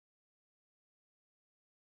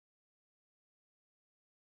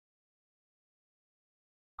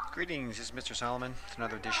Greetings, this is Mr. Solomon. It's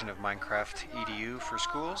another edition of Minecraft EDU for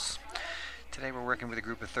schools. Today we're working with a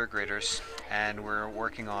group of third graders and we're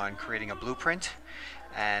working on creating a blueprint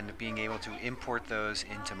and being able to import those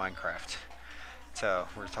into Minecraft. So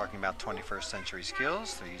we're talking about 21st century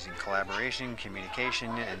skills. They're using collaboration, communication,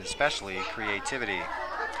 and especially creativity.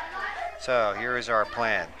 So here is our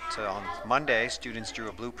plan. So on Monday, students drew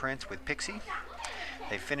a blueprint with Pixie.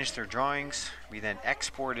 They finished their drawings. We then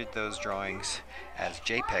exported those drawings as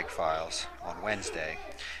JPEG files on Wednesday.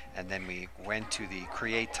 And then we went to the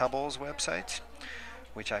Creatubbles website,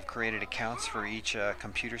 which I've created accounts for each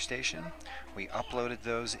computer station. We uploaded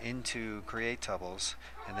those into Creatubbles,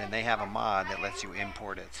 and then they have a mod that lets you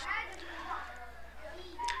import it.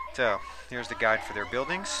 So here's the guide for their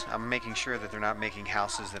buildings. I'm making sure that they're not making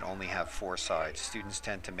houses that only have 4 sides. Students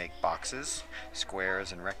tend to make boxes,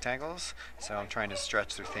 squares, and rectangles, so I'm trying to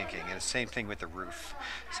stretch their thinking. And the same thing with the roof.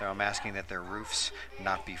 So I'm asking that their roofs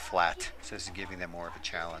not be flat. So this is giving them more of a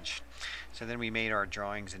challenge. So then we made our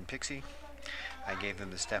drawings in Pixie. I gave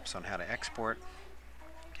them the steps on how to export,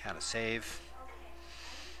 how to save.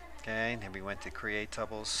 Okay, and then we went to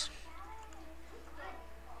Creatubbles.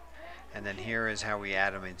 And then here is how we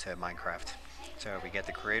add them into Minecraft. So we get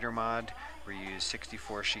the creator mod, we use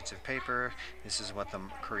 64 sheets of paper. This is what the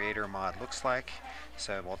creator mod looks like.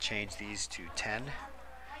 So we'll change these to 10.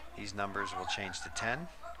 These numbers will change to 10.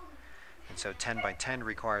 And so 10 by 10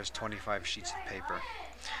 requires 25 sheets of paper.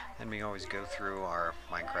 Then we always go through our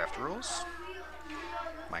Minecraft rules,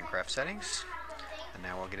 Minecraft settings, and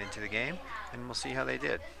now we'll get into the game and we'll see how they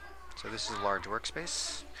did. So this is a large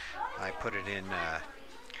workspace. I put it in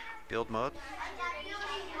build mode.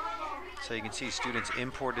 So you can see students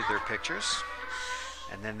imported their pictures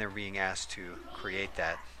and then they're being asked to create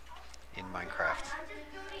that in Minecraft.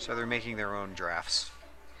 So they're making their own drafts.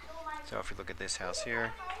 So if you look at this house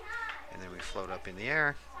here and then we float up in the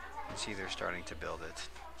air, you can see they're starting to build it.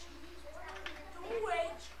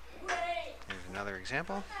 Here's another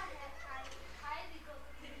example.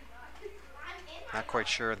 Not quite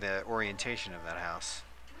sure the orientation of that house,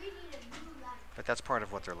 but that's part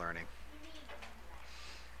of what they're learning.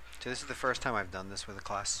 So this is the first time I've done this with a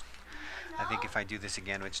class. I think if I do this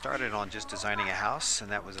again, it started on just designing a house, and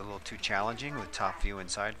that was a little too challenging with top view and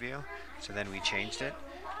side view. So then we changed it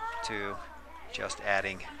to just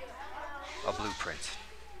adding a blueprint.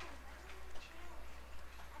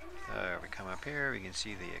 So we come up here, we can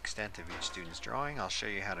see the extent of each student's drawing. I'll show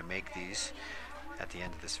you how to make these at the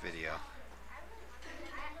end of this video.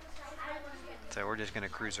 So we're just going to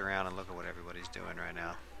cruise around and look at what everybody's doing right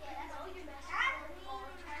now.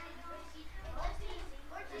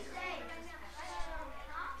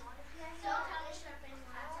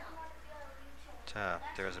 So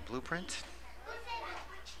there's a blueprint.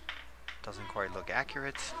 Doesn't quite look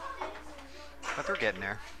accurate, but they're getting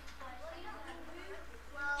there.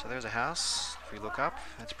 So there's a house. If we look up,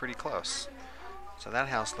 that's pretty close. So that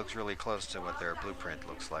house looks really close to what their blueprint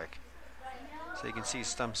looks like. So you can see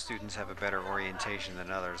some students have a better orientation than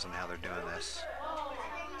others on how they're doing this.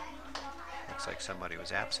 Looks like somebody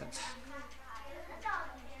was absent.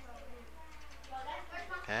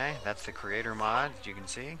 Okay, that's the creator mod, as you can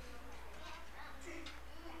see.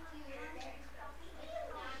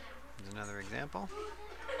 There's another example.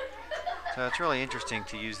 So it's really interesting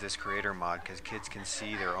to use this creator mod because kids can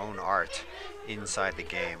see their own art inside the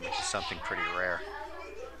game, which is something pretty rare.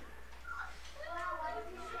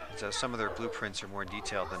 So some of their blueprints are more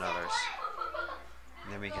detailed than others.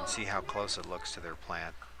 And then we can see how close it looks to their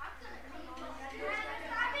plan.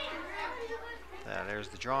 There's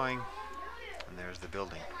the drawing, and there's the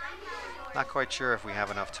building. Not quite sure if we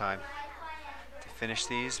have enough time to finish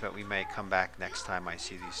these, but we may come back next time I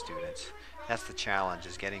see these students. That's the challenge,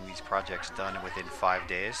 is getting these projects done within 5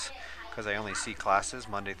 days, because I only see classes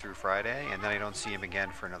Monday through Friday, and then I don't see them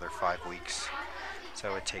again for another 5 weeks.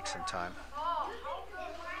 So it takes some time.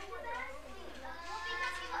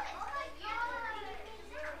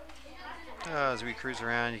 As we cruise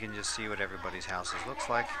around, you can just see what everybody's houses looks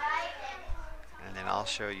like, and then I'll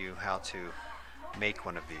show you how to make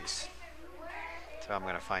one of these. So I'm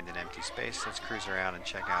going to find an empty space. Let's cruise around and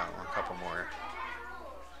check out a couple more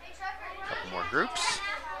groups.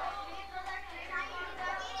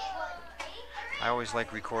 I always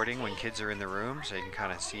like recording when kids are in the room so you can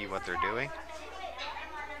kind of see what they're doing.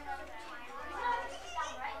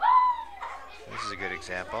 This is a good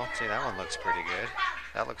example. See, that one looks pretty good.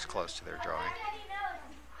 That looks close to their drawing.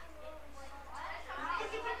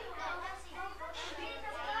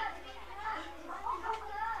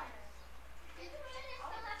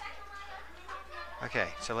 Okay,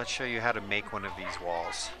 so let's show you how to make one of these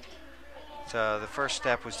walls. So the first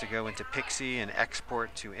step was to go into Pixie and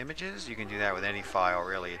export to images. You can do that with any file,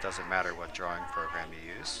 really. It doesn't matter what drawing program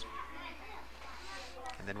you use.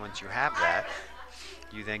 And then once you have that,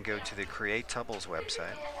 you then go to the Creatubbles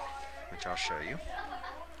website, which I'll show you.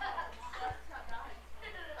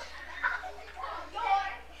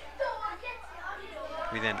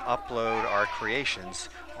 We then upload our creations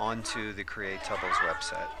onto the Creatubbles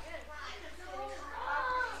website.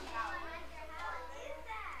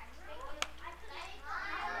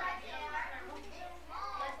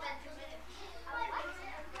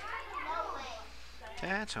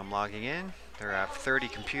 Okay, so I'm logging in. There are 30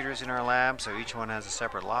 computers in our lab, so each one has a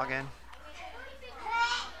separate login.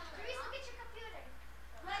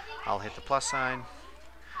 I'll hit the plus sign.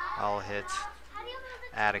 I'll hit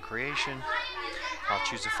add a creation. I'll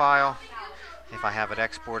choose a file if I have it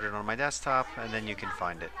exported on my desktop, and then you can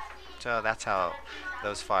find it. So that's how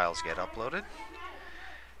those files get uploaded.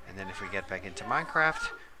 And then if we get back into Minecraft,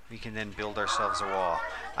 we can then build ourselves a wall.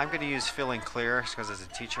 I'm going to use fill and clear because as a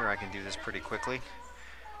teacher I can do this pretty quickly.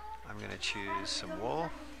 I'm going to choose some wool.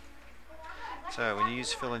 So when you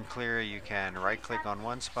use fill and clear, you can right click on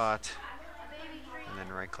one spot and then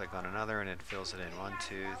right click on another and it fills it in. 1,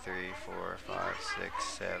 2, 3, 4, 5, 6,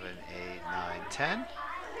 7, 8, 9, 10.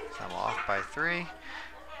 So I'm off by 3.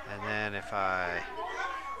 And then if I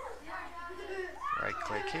right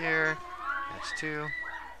click here, that's 2,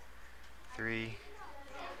 3,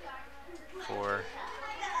 4,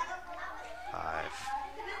 5,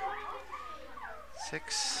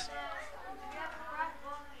 6,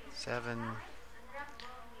 7,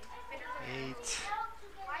 8,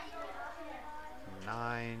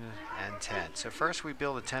 9, and 10. So first we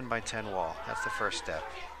build a 10 by 10 wall. That's the first step.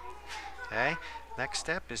 Okay. Next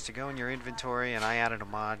step is to go in your inventory, and I added a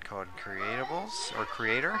mod called Creatubbles or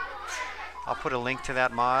Creator. I'll put a link to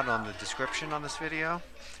that mod on the description on this video.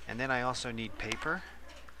 And then I also need paper.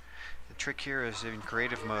 The trick here is in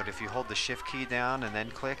creative mode, if you hold the shift key down and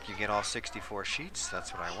then click, you get all 64 sheets.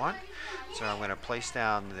 That's what I want. So I'm going to place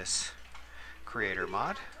down this creator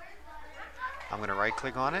mod. I'm going to right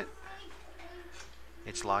click on it.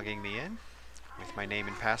 It's logging me in with my name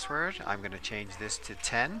and password. I'm going to change this to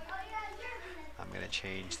 10. I'm going to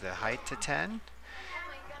change the height to 10.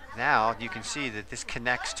 Now you can see that this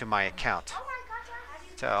connects to my account.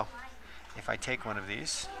 So if I take one of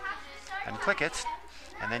these and click it,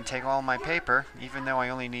 and then take all my paper, even though I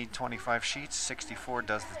only need 25 sheets, 64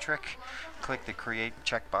 does the trick. Click the create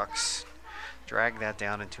checkbox, drag that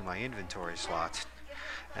down into my inventory slot,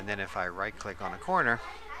 and then if I right click on a corner,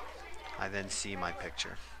 I then see my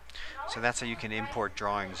picture. So that's how you can import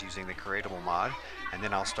drawings using the Creatable mod, and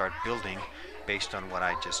then I'll start building based on what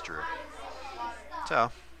I just drew.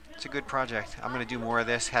 So it's a good project. I'm going to do more of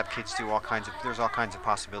this, have kids do there's all kinds of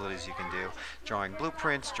possibilities you can do. Drawing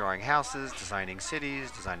blueprints, drawing houses, designing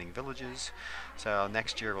cities, designing villages. So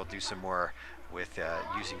next year we'll do some more with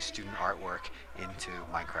using student artwork into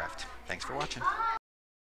Minecraft. Thanks for watching.